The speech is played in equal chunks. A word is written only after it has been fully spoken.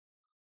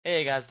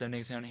Hey guys,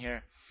 Devon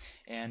here,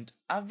 and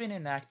I've been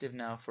inactive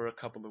now for a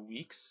couple of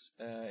weeks.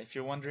 If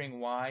you're wondering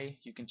why,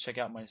 you can check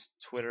out my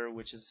Twitter,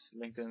 which is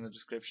linked in the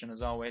description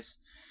as always,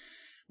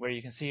 where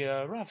you can see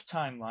a rough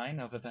timeline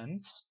of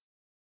events.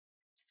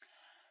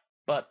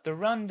 But the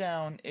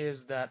rundown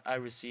is that I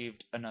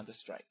received another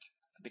strike,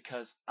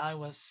 because I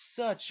was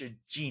such a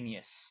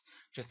genius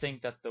to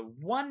think that the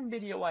one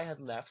video I had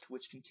left,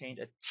 which contained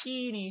a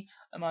teeny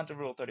amount of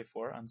Rule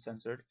 34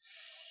 uncensored,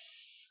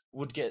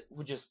 would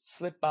just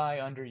slip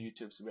by under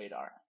YouTube's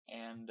radar,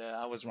 and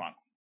I was wrong,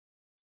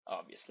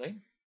 obviously.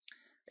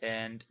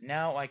 And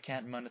now I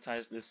can't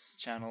monetize this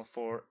channel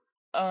for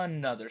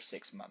another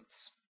 6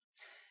 months.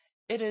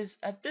 It is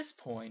at this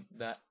point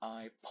that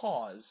I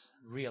pause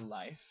real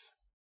life,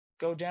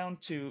 go down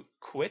to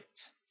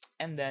quit,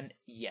 and then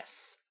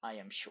yes, I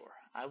am sure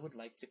I would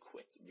like to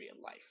quit real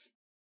life.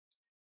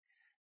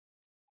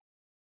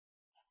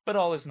 But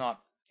all is not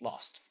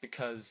lost,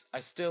 because I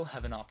still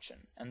have an option,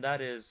 and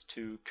that is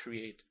to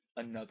create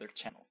another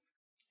channel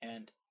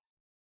and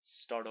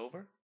start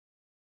over.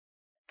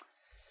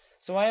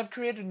 So I have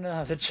created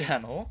another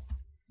channel,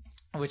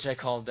 which I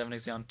call Devon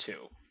Exceon 2.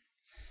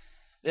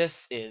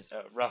 This is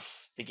a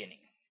rough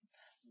beginning,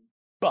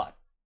 but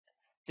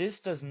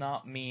this does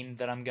not mean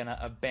that I'm gonna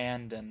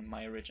abandon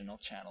my original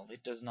channel.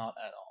 It does not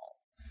at all.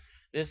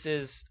 This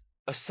is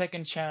a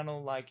second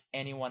channel like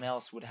anyone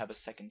else would have a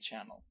second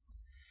channel.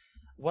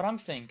 What I'm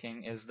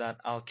thinking is that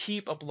I'll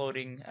keep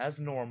uploading as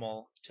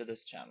normal to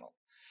this channel.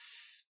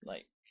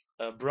 Like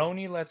a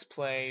Brony Let's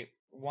Play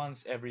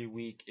once every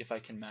week if I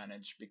can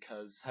manage,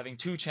 because having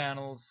two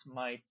channels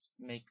might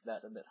make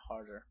that a bit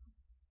harder.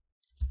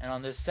 And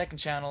on this second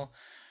channel,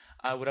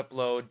 I would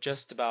upload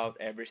just about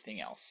everything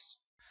else.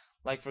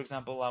 Like, for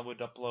example, I would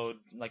upload,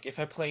 like, if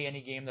I play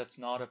any game that's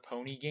not a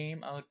pony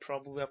game, I would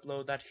probably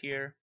upload that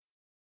here.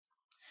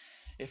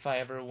 If I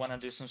ever want to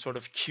do some sort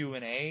of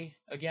Q&A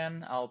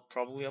again, I'll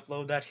probably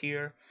upload that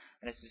here.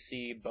 And as you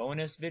see,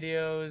 bonus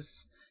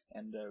videos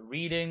and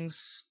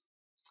readings.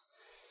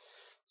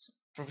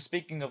 For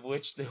speaking of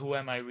which, the Who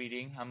Am I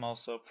Reading, I'm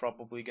also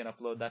probably going to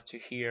upload that to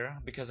here,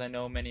 because I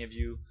know many of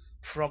you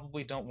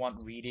probably don't want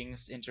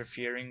readings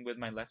interfering with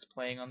my Let's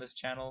Playing on this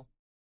channel.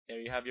 There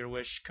you have your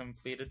wish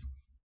completed.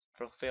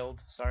 Fulfilled,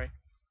 sorry.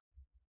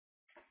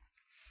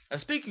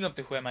 Speaking of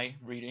the Who Am I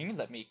Reading,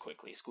 let me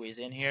quickly squeeze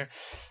in here,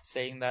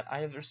 saying that I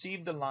have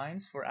received the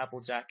lines for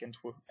Applejack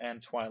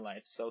and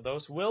Twilight, so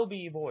those will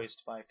be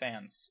voiced by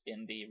fans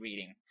in the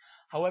reading.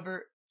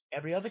 However,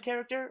 every other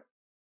character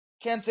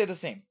can't say the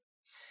same.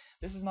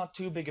 This is not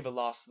too big of a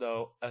loss,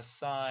 though,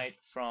 aside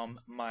from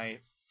my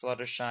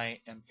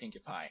Fluttershy and Pinkie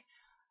Pie.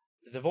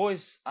 The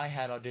voice I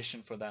had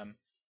auditioned for them,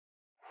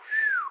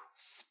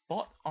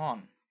 spot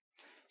on.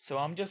 So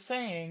I'm just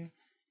saying,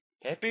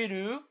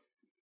 Pepe-Doo,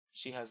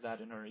 she has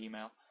that in her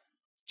email,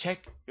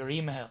 check your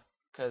email,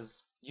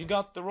 because you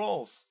got the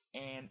roles,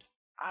 and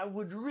I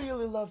would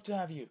really love to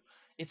have you.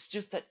 It's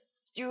just that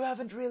you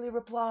haven't really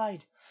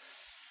replied.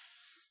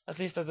 At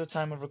least at the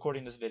time of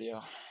recording this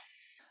video.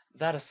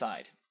 That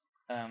aside,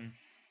 um,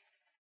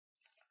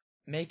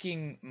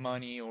 making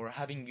money or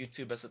having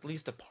YouTube as at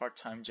least a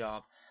part-time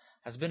job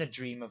has been a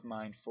dream of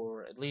mine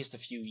for at least a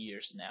few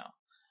years now.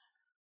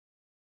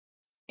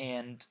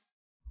 And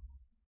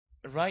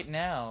right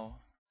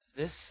now,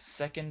 this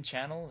second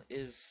channel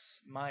is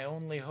my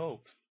only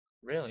hope,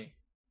 really.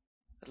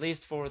 At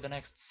least for the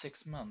next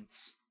 6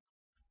 months.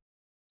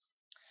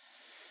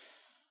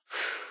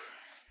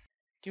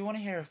 Do you want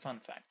to hear a fun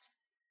fact?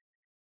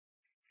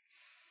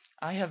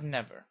 I have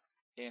never,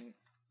 in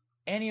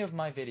any of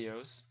my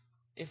videos,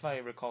 if I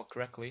recall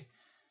correctly,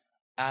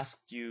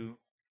 asked you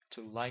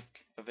to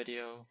like a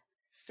video,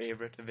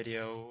 favorite a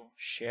video,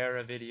 share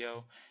a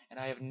video, and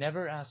I have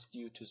never asked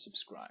you to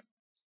subscribe,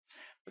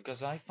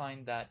 because I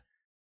find that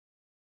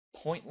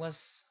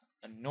pointless,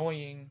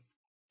 annoying,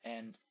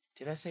 and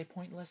did I say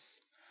pointless?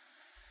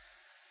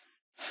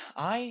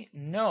 I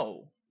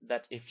know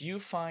that if you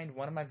find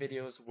one of my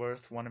videos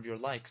worth one of your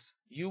likes,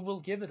 you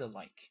will give it a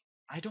like.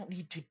 I don't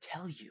need to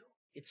tell you.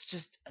 It's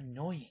just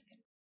annoying and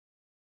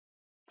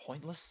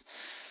pointless.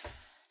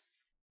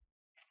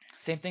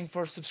 Same thing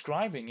for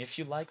subscribing. If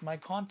you like my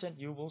content,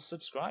 you will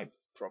subscribe,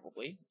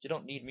 probably. You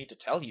don't need me to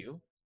tell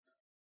you.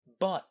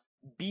 But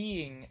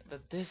being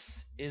that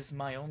this is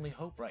my only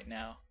hope right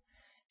now,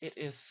 it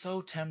is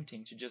so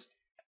tempting to just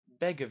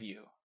beg of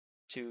you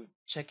to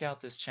check out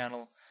this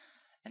channel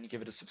and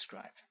give it a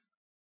subscribe.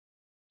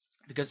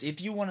 Because if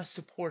you want to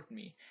support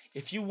me,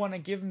 if you want to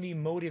give me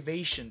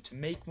motivation to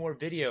make more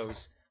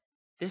videos,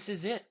 this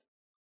is it.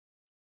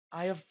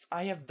 I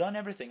have done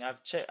everything.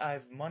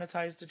 I've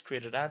monetized it,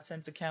 created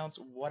AdSense accounts,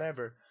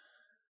 whatever.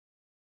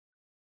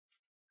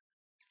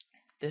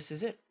 This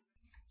is it.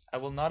 I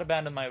will not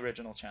abandon my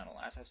original channel.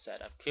 As I've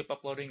said, I've keep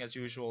uploading as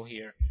usual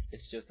here.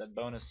 It's just that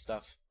bonus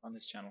stuff on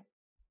this channel.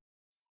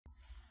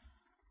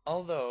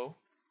 Although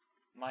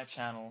my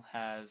channel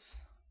has,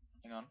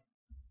 hang on,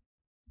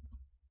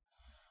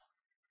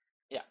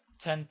 yeah,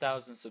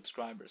 10,000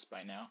 subscribers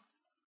by now,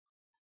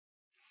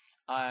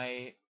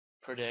 I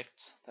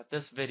predict that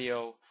this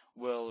video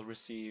will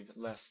receive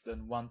less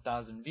than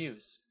 1,000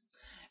 views.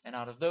 And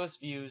out of those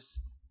views,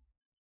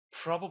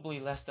 probably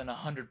less than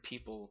 100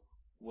 people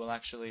will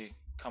actually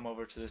come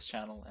over to this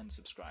channel and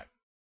subscribe.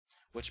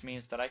 Which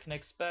means that I can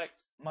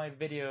expect my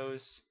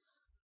videos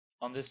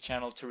on this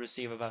channel to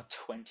receive about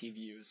 20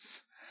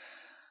 views.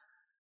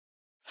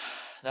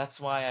 That's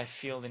why I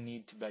feel the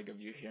need to beg of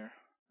you here.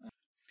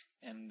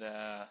 And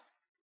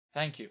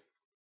thank you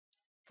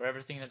for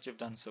everything that you've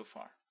done so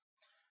far.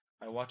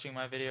 By watching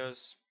my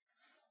videos,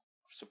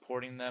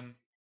 supporting them,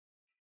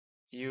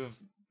 you've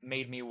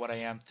made me what I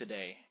am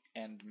today.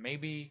 And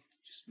maybe,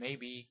 just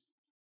maybe,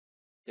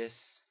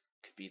 this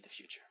could be the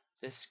future.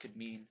 This could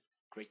mean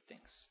great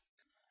things.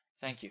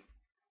 Thank you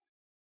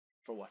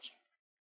for watching.